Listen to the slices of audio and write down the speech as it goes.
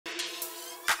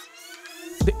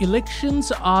The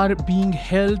elections are being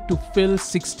held to fill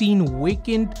 16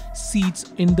 vacant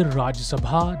seats in the Rajya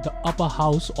Sabha, the upper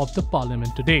house of the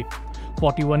parliament today.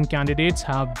 41 candidates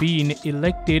have been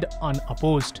elected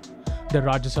unopposed. The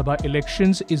Rajya Sabha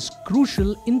elections is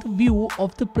crucial in the view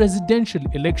of the presidential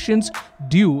elections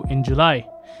due in July.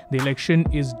 The election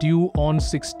is due on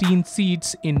 16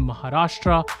 seats in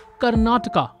Maharashtra,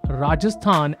 Karnataka,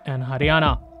 Rajasthan and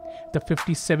Haryana. The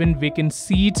 57 vacant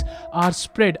seats are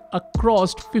spread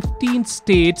across 15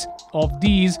 states. Of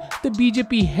these, the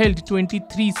BJP held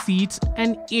 23 seats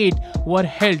and 8 were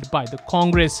held by the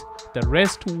Congress. The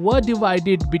rest were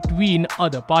divided between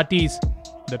other parties.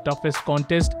 The toughest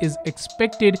contest is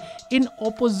expected in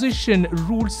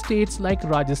opposition-ruled states like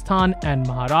Rajasthan and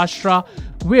Maharashtra,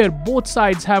 where both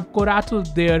sides have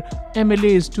corralled their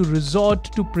MLAs to resort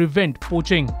to prevent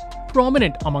poaching.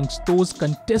 Prominent amongst those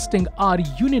contesting are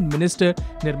Union Minister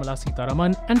Nirmala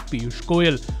Sitharaman and Piyush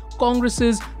Goyal,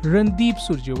 Congress's Randeep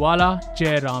Surjewala,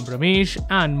 Jairam Ramesh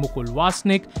and Mukul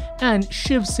Wasnik, and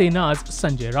Shiv Sena's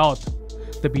Sanjay Raut.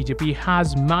 The BJP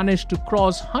has managed to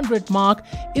cross 100 mark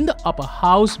in the upper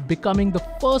house, becoming the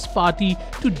first party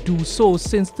to do so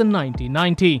since the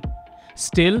 1990.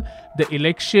 Still, the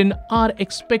election are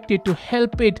expected to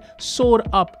help it soar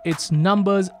up its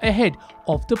numbers ahead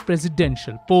of the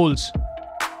presidential polls.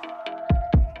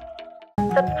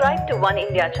 Subscribe to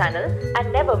Oneindia channel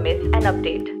and never miss an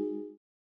update.